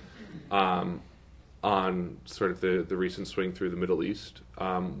time on sort of the recent swing through the Middle East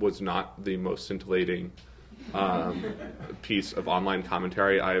was not the most scintillating piece of online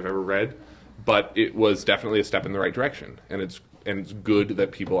commentary I have ever read, but it was definitely a step in the right direction, and it's good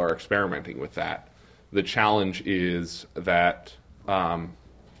that people are experimenting with that. The challenge is that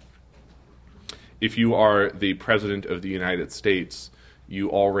if you are the President of the United States, you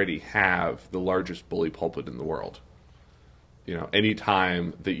already have the largest bully pulpit in the world. Any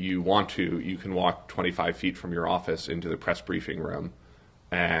time that you want to, you can walk 25 feet from your office into the press briefing room,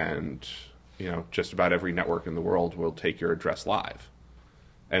 and just about every network in the world will take your address live.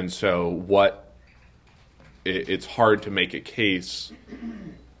 And so it's hard to make a case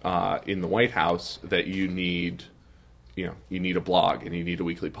in the White House that you need a blog and you need a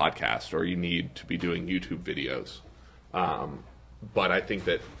weekly podcast or you need to be doing YouTube videos. But I think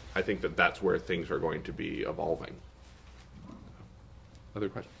that that's where things are going to be evolving. Other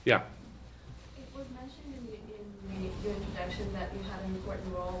questions? Yeah. It was mentioned in your introduction that you had an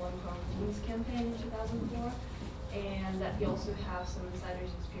important role on Carl Dean's campaign in 2004, and that you also have some insider's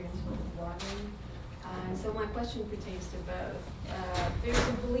experience with blogging. And so my question pertains to both. There's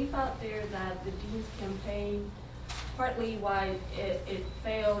a belief out there that the Dean's campaign, partly why it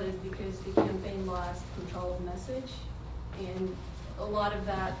failed is because the campaign lost control of message, and a lot of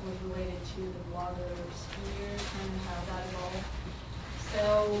that was related to the blogger sphere and how that evolved.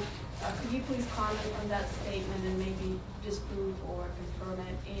 So could you please comment on that statement and maybe disprove or confirm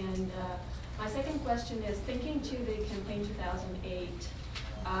it? And my second question is, thinking to the campaign 2008,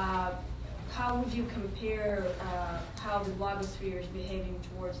 how would you compare how the blogosphere is behaving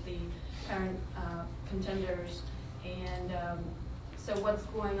towards the current contenders? And so what's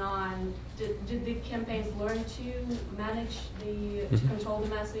going on? Did the campaigns learn to manage to control the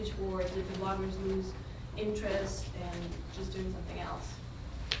message, or did the bloggers lose interest and just doing something else?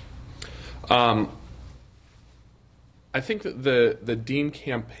 I think that the Dean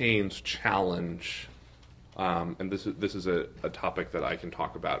campaign's challenge, and this is a topic that I can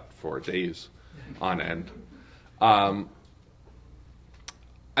talk about for days on end. I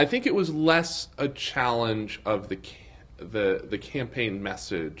think it was less a challenge of the campaign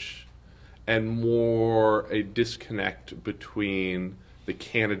message and more a disconnect between the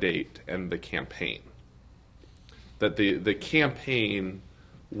candidate and the campaign. That the campaign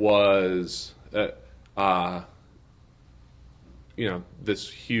was this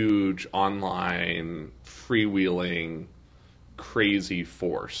huge online freewheeling crazy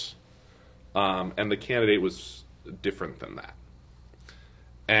force, and the candidate was different than that,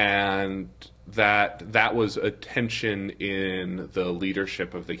 and that was a tension in the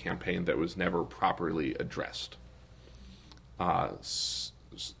leadership of the campaign that was never properly addressed. There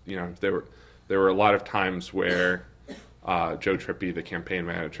were a lot of times where Joe Trippi, the campaign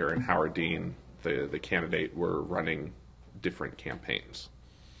manager, and Howard Dean, the candidate, were running different campaigns.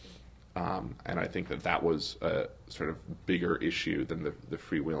 And I think that was a sort of bigger issue than the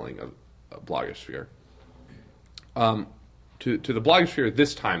freewheeling of blogosphere. To the blogosphere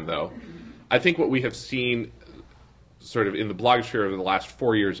this time, though, I think what we have seen sort of in the blogosphere over the last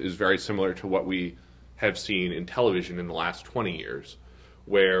 4 years is very similar to what we have seen in television in the last 20 years,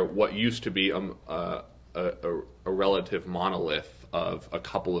 where what used to be a relative monolith of a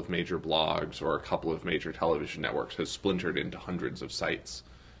couple of major blogs or a couple of major television networks has splintered into hundreds of sites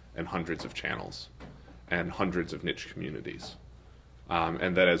and hundreds of channels and hundreds of niche communities.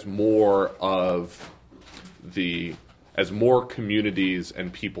 And that as more of the as more communities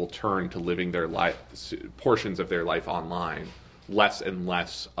and people turn to living their life, portions of their life online, less and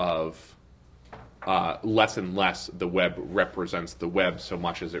less the web represents the web so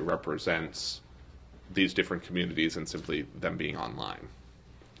much as it represents these different communities and simply them being online.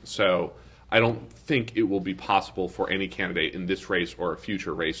 So I don't think it will be possible for any candidate in this race or a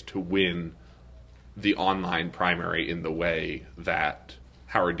future race to win the online primary in the way that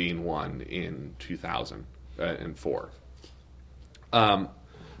Howard Dean won in 2004.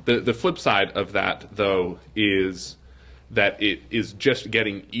 The flip side of that, though, is that it is just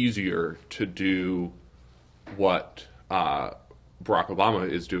getting easier to do what Barack Obama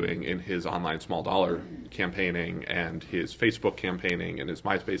is doing in his online small dollar campaigning and his Facebook campaigning and his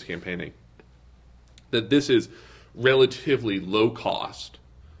MySpace campaigning. That this is relatively low cost,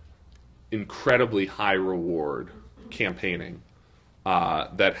 incredibly high reward campaigning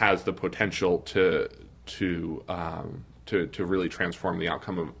that has the potential to really transform the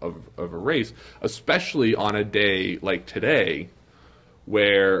outcome of a race, especially on a day like today,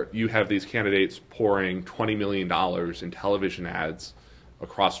 where you have these candidates pouring $20 million in television ads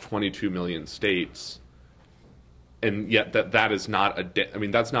across 22 million states, and yet that is not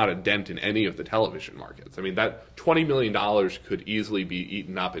that's not a dent in any of the television markets. I mean, that $20 million could easily be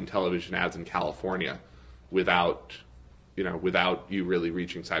eaten up in television ads in California without you really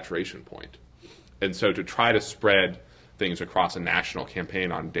reaching saturation point. And so to try to spread things across a national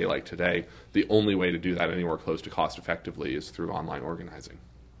campaign on a day like today, the only way to do that anywhere close to cost effectively is through online organizing.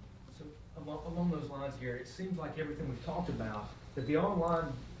 So along those lines, Garrett, it seems like everything we've talked about, that the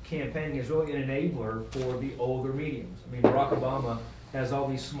online campaigning is really an enabler for the older mediums. I mean, Barack Obama has all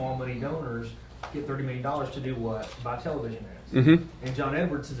these small money donors get $30 million to do what? Buy television ads. Mm-hmm. And John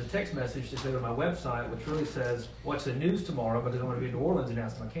Edwards sends a text message to go to my website, which really says, what's the news tomorrow, because I want to be in New Orleans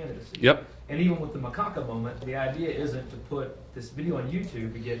announcing my candidacy. Yep. And even with the macaca moment, the idea isn't to put this video on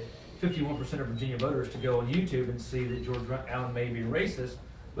YouTube to get 51% of Virginia voters to go on YouTube and see that George Allen may be racist,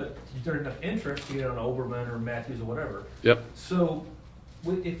 but you turn enough interest to get on Oberman or Matthews or whatever. Yep. So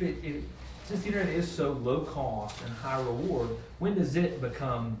since the internet is so low cost and high reward, when does it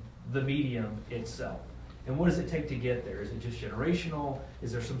become the medium itself? And what does it take to get there? Is it just generational?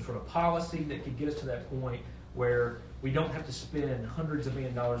 Is there some sort of policy that could get us to that point where we don't have to spend hundreds of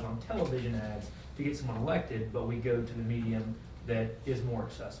 $millions on television ads to get someone elected, but we go to the medium that is more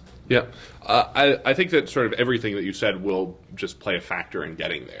accessible? Yeah. I think that sort of everything that you said will just play a factor in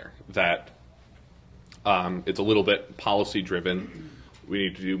getting there. That it's a little bit policy driven. We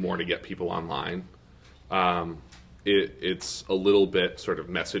need to do more to get people online. It's a little bit sort of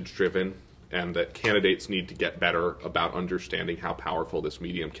message driven, and that candidates need to get better about understanding how powerful this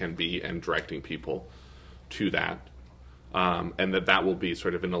medium can be and directing people to that. And that will be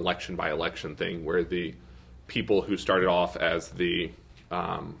sort of an election by election thing, where the people who started off as the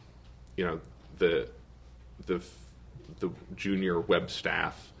junior web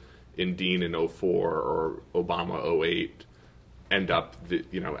staff in Dean in 04 or Obama 08 end up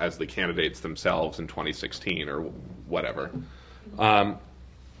as the candidates themselves in 2016 or whatever. And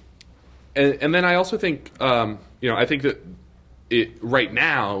then I also think I think that right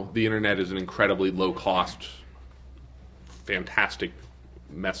now the internet is an incredibly low cost, fantastic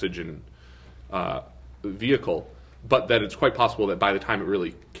message and vehicle, but that it's quite possible that by the time it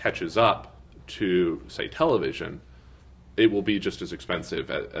really catches up to, say, television, it will be just as expensive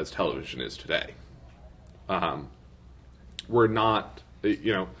as television is today. We're not,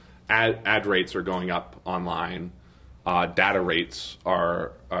 ad rates are going up online.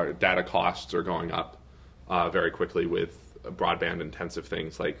 Data costs are going up very quickly with broadband intensive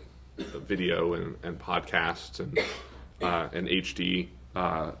things like video and podcasts and HD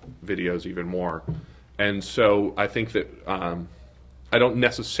videos even more. And so I think that I don't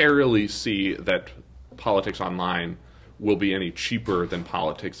necessarily see that politics online will be any cheaper than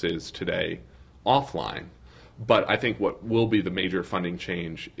politics is today offline. But I think what will be the major funding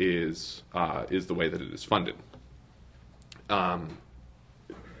change is the way that it is funded. In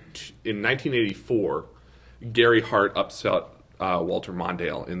 1984, Gary Hart upset Walter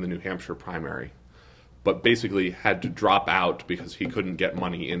Mondale in the New Hampshire primary, but basically had to drop out because he couldn't get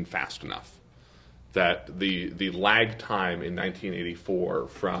money in fast enough. That the lag time in 1984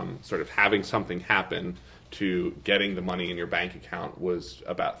 from sort of having something happen to getting the money in your bank account was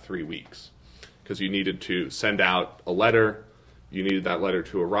about 3 weeks. Because you needed to send out a letter, you needed that letter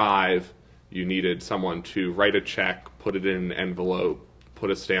to arrive, you needed someone to write a check, put it in an envelope, put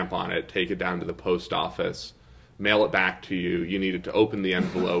a stamp on it, take it down to the post office, mail it back to you. You needed to open the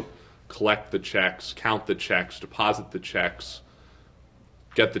envelope, collect the checks, count the checks, deposit the checks,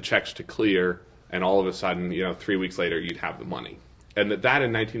 get the checks to clear, and all of a sudden, 3 weeks later, you'd have the money. And that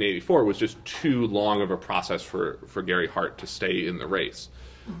in 1984 was just too long of a process for Gary Hart to stay in the race.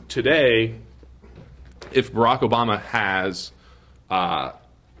 Today, if Barack Obama has, a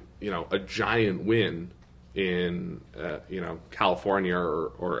giant win in, California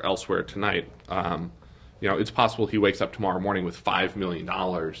or elsewhere tonight, it's possible he wakes up tomorrow morning with $5 million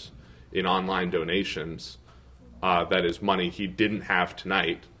in online donations. That is money he didn't have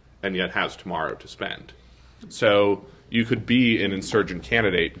tonight and yet has tomorrow to spend. So you could be an insurgent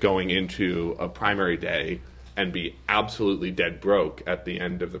candidate going into a primary day and be absolutely dead broke at the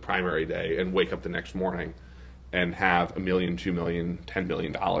end of the primary day and wake up the next morning and have $1 million, $2 million, $10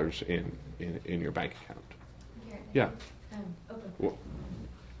 million in your bank account. Yeah. What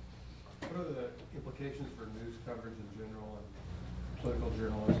are the implications for news coverage in general and political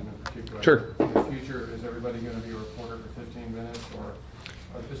journalism in particular? Sure. In the future, is everybody going to be a reporter for 15 minutes, or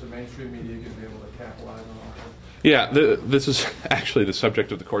is the mainstream media going to be able to capitalize on all that? Yeah, this is actually the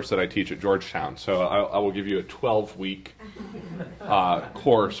subject of the course that I teach at Georgetown. So I will give you a 12-week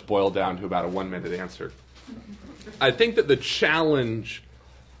course boiled down to about a 1-minute answer. I think that the challenge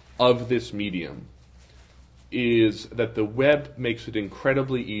of this medium is that the web makes it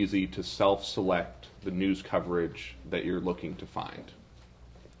incredibly easy to self-select the news coverage that you're looking to find.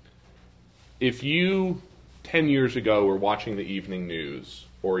 If you 10 years ago were watching the evening news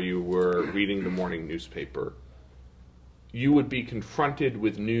or you were reading the morning newspaper, you would be confronted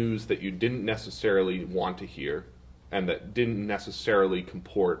with news that you didn't necessarily want to hear and that didn't necessarily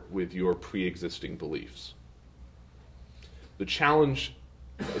comport with your pre-existing beliefs. The challenge,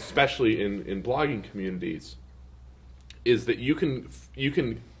 especially in blogging communities, is that you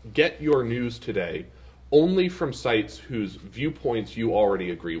can get your news today only from sites whose viewpoints you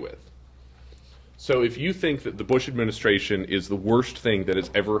already agree with. So if you think that the Bush administration is the worst thing that has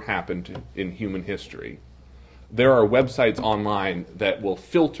ever happened in human history, there are websites online that will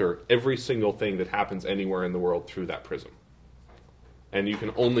filter every single thing that happens anywhere in the world through that prism. And you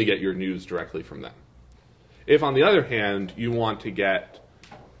can only get your news directly from them. If, on the other hand, you want to get,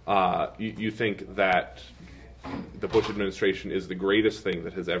 you think that the Bush administration is the greatest thing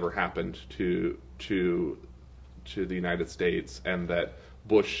that has ever happened to the United States and that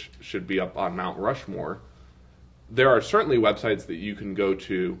Bush should be up on Mount Rushmore, there are certainly websites that you can go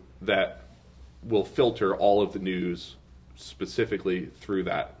to that will filter all of the news specifically through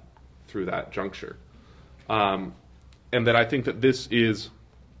that juncture. And that I think that this is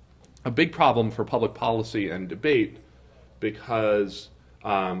a big problem for public policy and debate because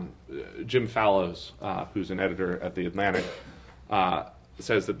Jim Fallows, who's an editor at The Atlantic,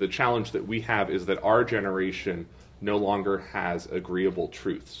 says that the challenge that we have is that our generation no longer has agreeable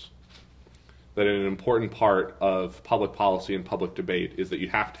truths. That an important part of public policy and public debate is that you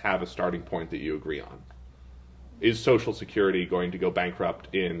have to have a starting point that you agree on. Is Social Security going to go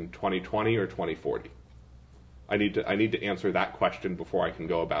bankrupt in 2020 or 2040? I need to answer that question before I can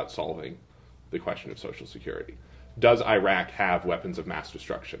go about solving the question of Social Security. Does Iraq have weapons of mass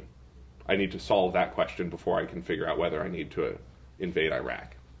destruction? I need to solve that question before I can figure out whether I need to invade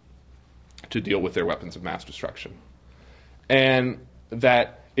Iraq to deal with their weapons of mass destruction. And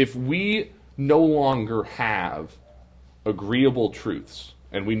that if we no longer have agreeable truths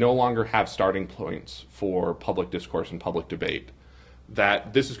and we no longer have starting points for public discourse and public debate,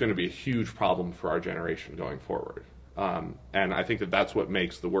 that this is going to be a huge problem for our generation going forward. And I think that that's what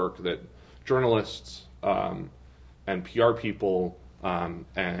makes the work that journalists and PR people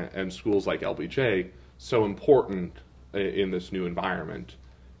and schools like LBJ so important in this new environment,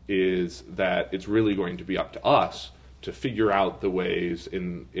 is that it's really going to be up to us to figure out the ways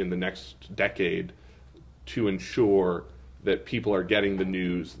in the next decade to ensure that people are getting the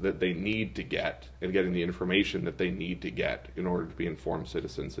news that they need to get and getting the information that they need to get in order to be informed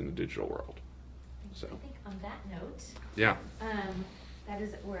citizens in the digital world. So I think on that note, yeah.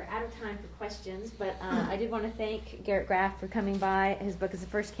 We're out of time for questions, but I did want to thank Garrett Graff for coming by. His book is The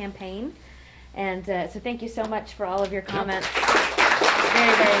First Campaign. And so thank you so much for all of your comments.